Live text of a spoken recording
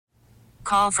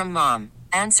Call from mom.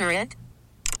 Answer it.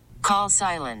 Call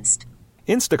silenced.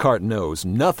 Instacart knows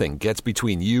nothing gets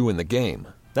between you and the game.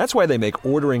 That's why they make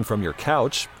ordering from your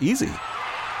couch easy.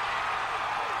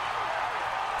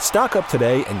 Stock up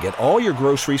today and get all your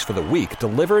groceries for the week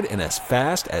delivered in as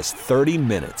fast as 30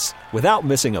 minutes without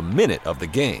missing a minute of the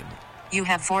game. You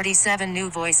have 47 new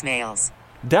voicemails.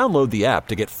 Download the app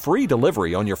to get free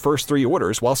delivery on your first 3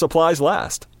 orders while supplies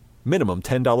last. Minimum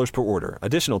 $10 per order.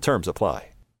 Additional terms apply.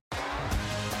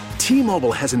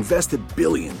 T-Mobile has invested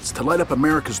billions to light up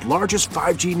America's largest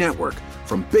 5G network,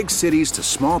 from big cities to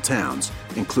small towns,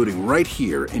 including right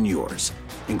here in yours.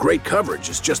 And great coverage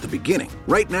is just the beginning.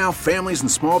 Right now, families and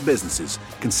small businesses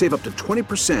can save up to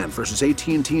 20% versus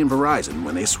AT&T and Verizon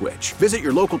when they switch. Visit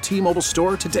your local T-Mobile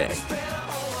store today.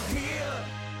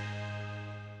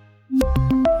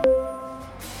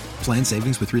 Plan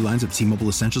savings with 3 lines of T-Mobile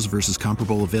Essentials versus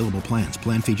comparable available plans.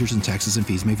 Plan features and taxes and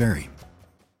fees may vary.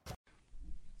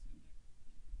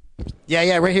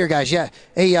 Yeah, right here, guys. Yeah.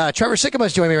 Hey, Trevor Sikema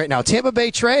is joining me right now. Tampa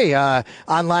Bay Trey,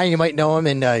 online, you might know him,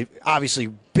 and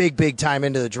obviously big time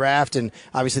into the draft, and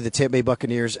obviously the Tampa Bay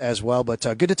Buccaneers as well. But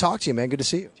good to talk to you, man. Good to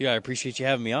see you. Dude, I appreciate you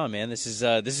having me on, man. This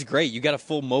is great. You got a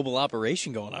full mobile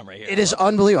operation going on right here. It is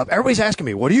unbelievable. Everybody's asking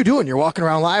me, what are you doing? You're walking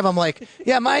around live? I'm like,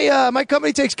 yeah, my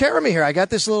company takes care of me here. I got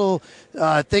this little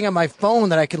thing on my phone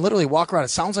that I can literally walk around. It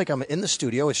sounds like I'm in the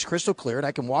studio. It's crystal clear, and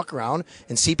I can walk around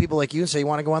and see people like you and say, you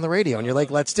want to go on the radio? And you're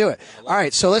like, let's do it. All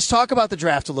right, so let's talk about the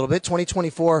draft a little bit.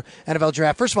 2024 NFL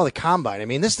draft. First of all, the combine. I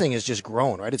mean, this thing has just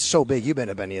grown, right? It's so big. You've been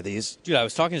to any of these. Dude, I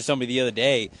was talking to somebody the other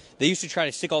day. They used to try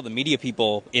to stick all the media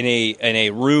people in a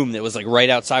room that was like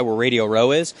right outside where Radio Row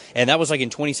is, and that was like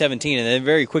in 2017. And then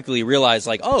very quickly realized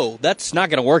like, oh, that's not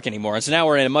going to work anymore. And so now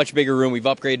we're in a much bigger room. We've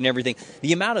upgraded and everything.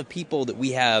 The amount of people that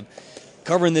we have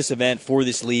covering this event for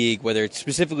this league, whether it's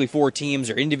specifically for teams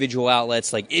or individual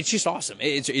outlets, like it's just awesome.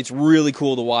 It's really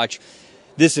cool to watch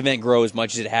this event grow as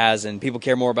much as it has, and people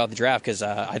care more about the draft because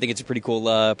I think it's a pretty cool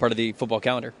part of the football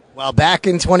calendar. Well, back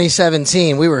in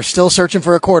 2017, we were still searching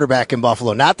for a quarterback in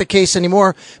Buffalo. Not the case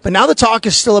anymore, but now the talk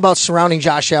is still about surrounding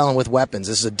Josh Allen with weapons.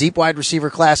 This is a deep wide receiver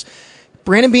class.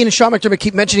 Brandon Beane and Sean McDermott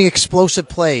keep mentioning explosive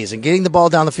plays and getting the ball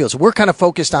down the field, so we're kind of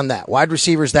focused on that. Wide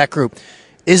receivers, that group.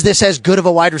 Is this as good of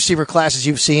a wide receiver class as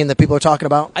you've seen that people are talking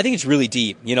about? I think it's really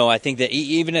deep. You know, I think that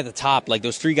even at the top, like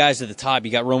those 3 guys at the top, you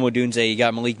got Rome Odunze, you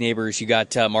got Malik Neighbors, you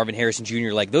got Marvin Harrison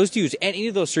Jr., like those dudes, and any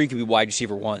of those 3 could be wide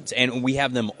receiver ones. And we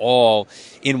have them all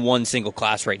in one single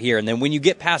class right here. And then when you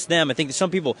get past them, I think that some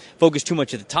people focus too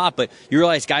much at the top, but you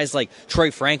realize guys like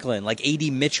Troy Franklin, like A.D.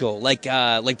 Mitchell, like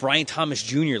Brian Thomas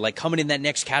Jr., like coming in that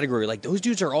next category, like those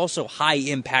dudes are also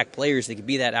high-impact players. They could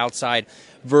be that outside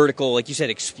vertical, like you said,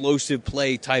 explosive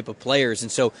play type of players.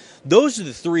 And so those are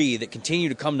the 3 that continue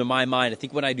to come to my mind. I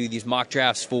think when I do these mock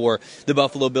drafts for the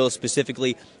Buffalo Bills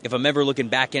specifically, if I'm ever looking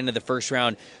back into the first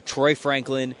round, Troy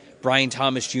Franklin, Brian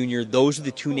Thomas Jr., those are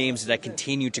the 2 names that I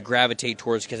continue to gravitate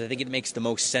towards because I think it makes the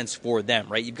most sense for them,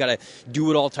 right? You've got a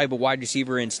do-it-all type of wide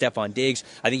receiver in Stephon Diggs.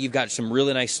 I think you've got some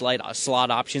really nice slot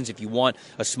options if you want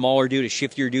a smaller dude, a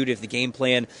shiftier dude, if the game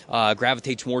plan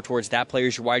gravitates more towards that player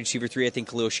as your wide receiver 3. I think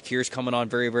Khalil Shakir's coming on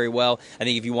very, very well. I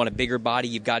think if you want a bigger body,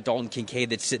 you've got Dalton Kincaid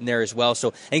that's sitting there as well. So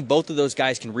I think both of those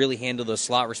guys can really handle those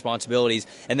slot responsibilities.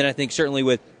 And then I think certainly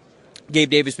with Gabe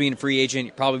Davis being a free agent,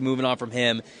 you're probably moving on from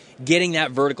him. Getting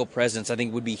that vertical presence, I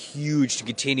think, would be huge to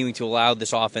continuing to allow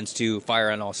this offense to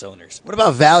fire on all cylinders. What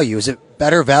about value? Is it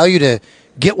better value to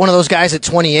get one of those guys at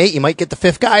 28? You might get the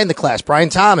 5th guy in the class, Brian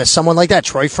Thomas, someone like that,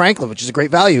 Troy Franklin, which is a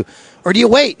great value. Or do you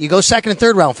wait? You go 2nd and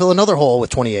 3rd round, fill another hole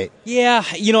with 28. Yeah,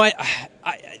 you know, I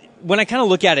when I kind of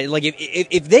look at it, like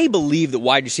if they believe that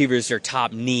wide receiver is their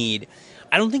top need,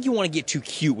 I don't think you want to get too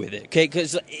cute with it, okay?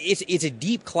 Because it's a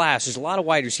deep class. There's a lot of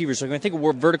wide receivers. So when I think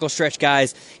of vertical stretch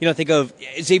guys, you know, think of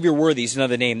Xavier Worthy is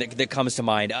another name that comes to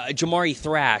mind. Jamari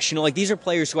Thrash, you know, like these are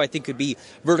players who I think could be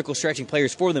vertical stretching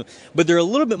players for them, but they're a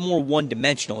little bit more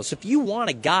one-dimensional. So if you want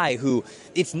a guy who,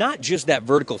 it's not just that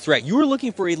vertical threat. You are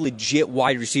looking for a legit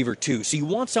wide receiver too. So you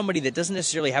want somebody that doesn't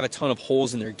necessarily have a ton of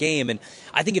holes in their game. And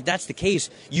I think if that's the case,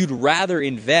 you'd rather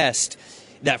invest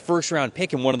that first-round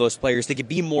pick in one of those players that could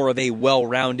be more of a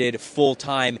well-rounded,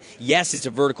 full-time, yes, it's a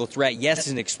vertical threat, yes, it's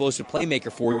an explosive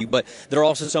playmaker for you, but they're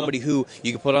also somebody who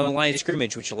you can put on the line of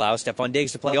scrimmage, which allows Stephon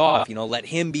Diggs to play off. You know, let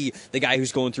him be the guy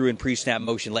who's going through in pre-snap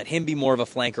motion. Let him be more of a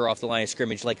flanker off the line of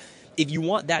scrimmage. Like, if you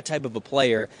want that type of a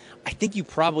player, I think you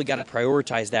probably got to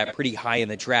prioritize that pretty high in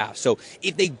the draft. So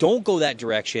if they don't go that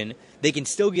direction, they can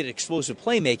still get explosive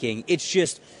playmaking. It's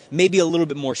just maybe a little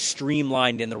bit more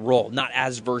streamlined in the role, not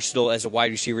as versatile as a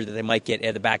wide receiver that they might get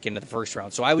at the back end of the first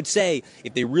round. So I would say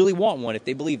if they really want one, if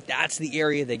they believe that's the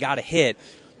area they got to hit,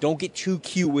 don't get too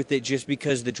cute with it just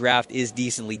because the draft is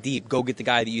decently deep. Go get the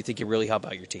guy that you think can really help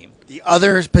out your team. The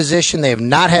other position they have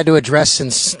not had to address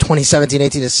since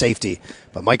 2017-18 is safety.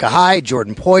 But Micah Hyde,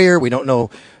 Jordan Poyer, we don't know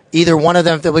either one of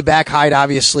them if they'll be back. Hyde,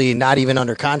 obviously, not even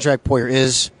under contract. Poyer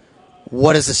is.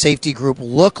 What does the safety group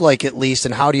look like, at least,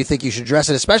 and how do you think you should address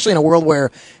it, especially in a world where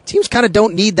teams kind of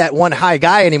don't need that one high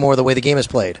guy anymore the way the game is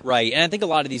played? Right, and I think a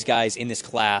lot of these guys in this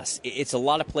class, it's a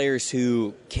lot of players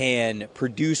who can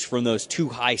produce from those two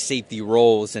high safety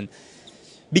roles, and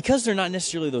because they're not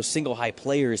necessarily those single high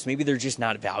players, maybe they're just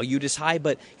not valued as high,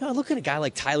 but I look at a guy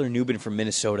like Tyler Nubin from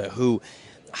Minnesota who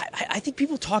I think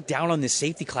people talk down on this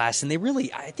safety class, and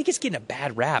I think it's getting a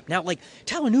bad rap. Now, like,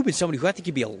 Tyler Nubin's somebody who I think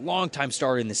could be a long-time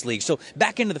starter in this league. So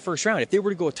back into the first round, if they were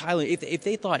to go with Tyler, if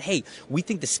they thought, hey, we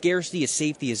think the scarcity of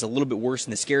safety is a little bit worse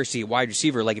than the scarcity of wide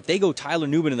receiver, like if they go Tyler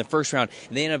Nubin in the first round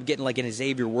and they end up getting like an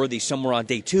Xavier Worthy somewhere on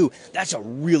day 2, that's a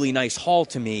really nice haul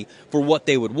to me for what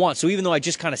they would want. So even though I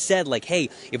just kind of said, like, hey,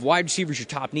 if wide receiver is your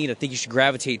top need, I think you should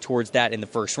gravitate towards that in the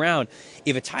first round.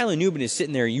 If a Tyler Nubin is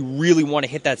sitting there, you really want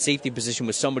to hit that safety position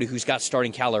with somebody who's got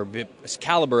starting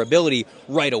caliber ability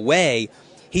right away.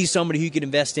 He's somebody who you could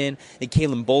invest in. And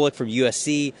Kalen Bullock from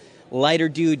USC, lighter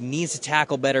dude, needs to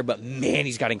tackle better, but man,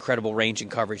 he's got incredible range and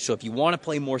coverage. So if you want to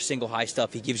play more single high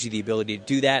stuff, he gives you the ability to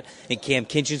do that. And Cam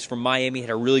Kinchins from Miami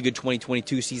had a really good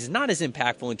 2022 season, not as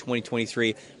impactful in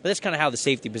 2023, but that's kind of how the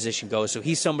safety position goes. So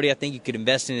he's somebody I think you could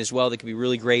invest in as well that could be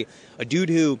really great. A dude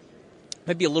who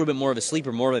might be a little bit more of a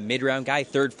sleeper, more of a mid-round guy,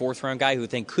 third, fourth-round guy who I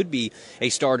think could be a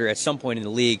starter at some point in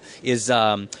the league is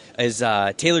Taylor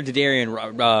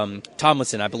Dadarian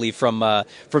Tomlinson, I believe, from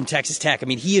Texas Tech. I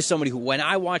mean, he is somebody who, when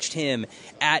I watched him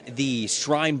at the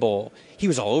Shrine Bowl, he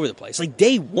was all over the place. Like,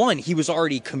 day one, he was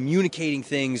already communicating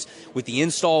things with the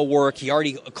install work. He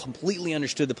already completely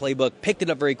understood the playbook, picked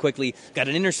it up very quickly, got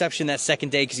an interception that second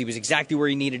day because he was exactly where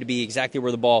he needed to be, exactly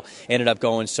where the ball ended up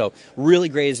going. So really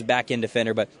great as a back-end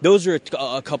defender. But those are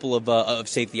a couple of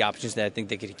safety options that I think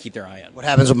they could keep their eye on. What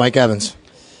happens with Mike Evans?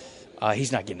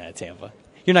 He's not getting out of Tampa.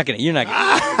 You're not gonna.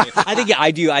 I think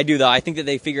I do though. I think that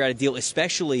they figure out a deal,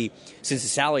 especially since the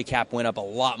salary cap went up a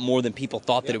lot more than people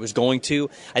thought that it was going to.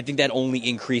 I think that only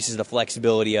increases the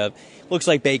flexibility of. Looks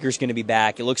like Baker's going to be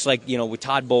back. It looks like, with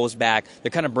Todd Bowles back,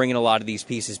 they're kind of bringing a lot of these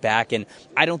pieces back, and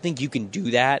I don't think you can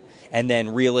do that and then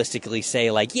realistically say,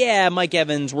 like, yeah, Mike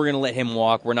Evans, we're going to let him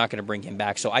walk. We're not going to bring him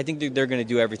back. So I think they're going to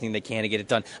do everything they can to get it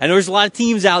done. I know there's a lot of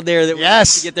teams out there that want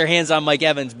to get their hands on Mike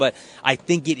Evans, but I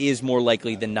think it is more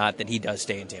likely than not that he does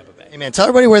stay in Tampa Bay. Hey, man, tell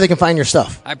everybody where they can find your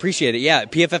stuff. I appreciate it. Yeah,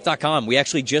 PFF.com. We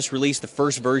actually just released the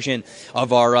first version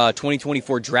of our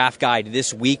 2024 draft guide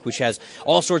this week, which has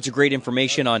all sorts of great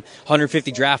information on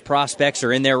 150 draft prospects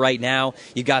are in there right now.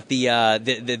 You've got the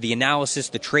analysis,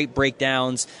 the trait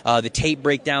breakdowns, the tape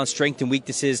breakdowns, strength and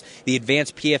weaknesses, the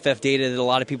advanced PFF data that a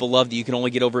lot of people love that you can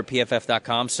only get over at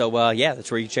PFF.com. So, yeah,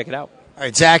 that's where you can check it out. All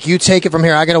right, Zach, you take it from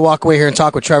here. I got to walk away here and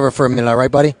talk with Trevor for a minute. All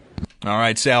right, buddy? All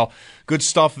right, Sal. Good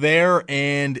stuff there.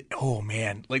 And, oh,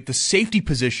 man, like the safety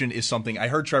position is something. I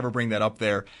heard Trevor bring that up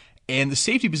there. And the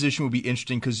safety position would be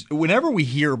interesting because whenever we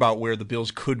hear about where the Bills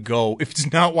could go, if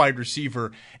it's not wide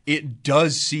receiver, it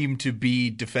does seem to be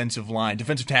defensive line,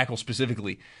 defensive tackle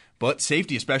specifically. But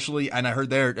safety especially, and I heard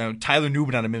there, Tyler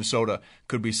Nubin out of Minnesota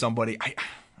could be somebody.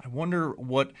 I wonder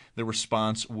what the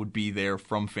response would be there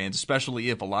from fans, especially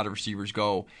if a lot of receivers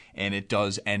go and it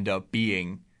does end up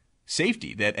being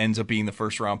safety that ends up being the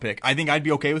first-round pick. I think I'd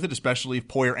be okay with it, especially if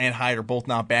Poyer and Hyde are both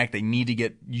not back. They need to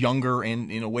get younger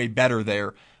and, in a way, better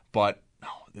there. But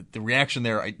the reaction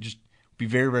there, be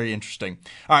very, very interesting.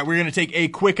 All right, we're going to take a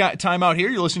quick timeout here.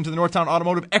 You're listening to the Northtown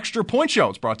Automotive Extra Point Show.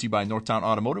 It's brought to you by Northtown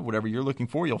Automotive. Whatever you're looking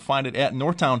for, you'll find it at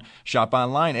Northtown. Shop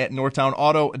online at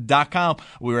northtownauto.com.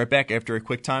 We'll be right back after a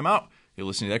quick timeout. You're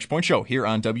listening to the Extra Point Show here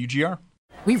on WGR.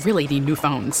 We really need new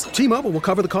phones. T-Mobile will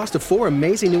cover the cost of 4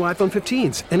 amazing new iPhone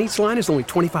 15s, and each line is only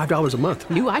 $25 a month.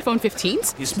 New iPhone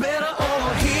 15s? It's better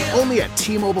over here. Only at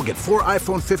T-Mobile, get 4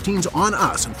 iPhone 15s on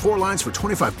us and 4 lines for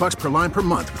 $25 per line per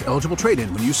month with eligible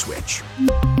trade-in when you switch.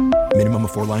 Minimum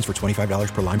of 4 lines for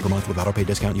 $25 per line per month with autopay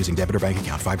discount using debit or bank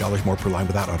account. $5 more per line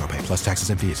without autopay, plus taxes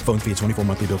and fees. Phone fee at 24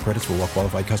 monthly bill credits for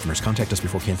well-qualified customers. Contact us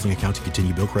before canceling account to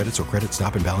continue bill credits or credit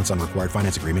stop and balance on required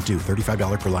finance agreement due.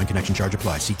 $35 per line connection charge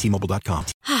applies. See T-Mobile.com.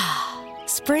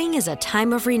 Spring is a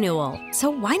time of renewal, so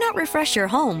why not refresh your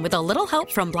home with a little help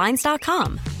from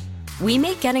Blinds.com? We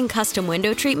make getting custom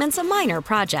window treatments a minor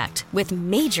project with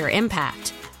major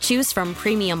impact. Choose from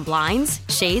premium blinds,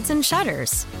 shades, and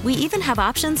shutters. We even have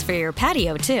options for your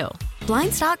patio, too.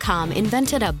 Blinds.com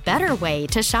invented a better way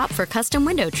to shop for custom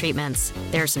window treatments.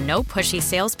 There's no pushy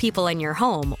salespeople in your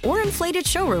home or inflated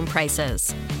showroom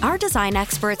prices. Our design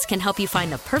experts can help you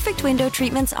find the perfect window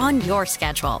treatments on your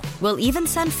schedule. We'll even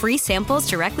send free samples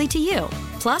directly to you.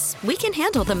 Plus, we can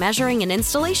handle the measuring and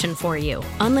installation for you.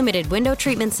 Unlimited window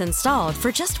treatments installed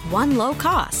for just one low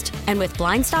cost. And with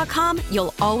Blinds.com,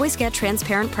 you'll always get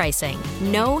transparent pricing.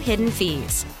 No hidden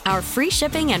fees. Our free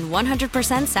shipping and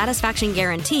 100% satisfaction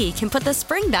guarantee can put the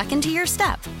spring back into your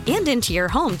step and into your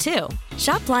home, too.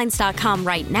 Shop Blinds.com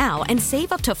right now and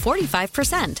save up to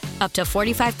 45%. Up to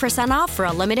 45% off for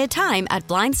a limited time at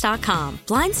Blinds.com.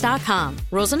 Blinds.com.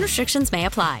 Rules and restrictions may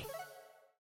apply.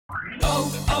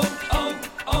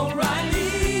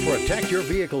 O'Reilly. Protect your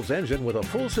vehicle's engine with a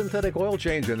full synthetic oil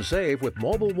change and save with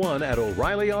Mobile One at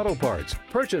O'Reilly Auto Parts.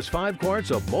 Purchase 5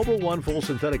 quarts of Mobile One full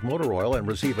synthetic motor oil and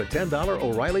receive a $10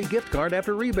 O'Reilly gift card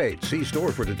after rebate. See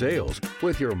store for details.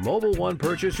 With your Mobile One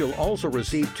purchase, you'll also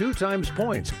receive 2 times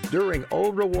points during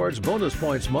O Rewards Bonus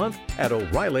Points Month at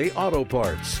O'Reilly Auto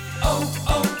Parts.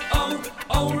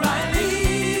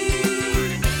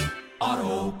 O'Reilly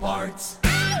Auto Parts.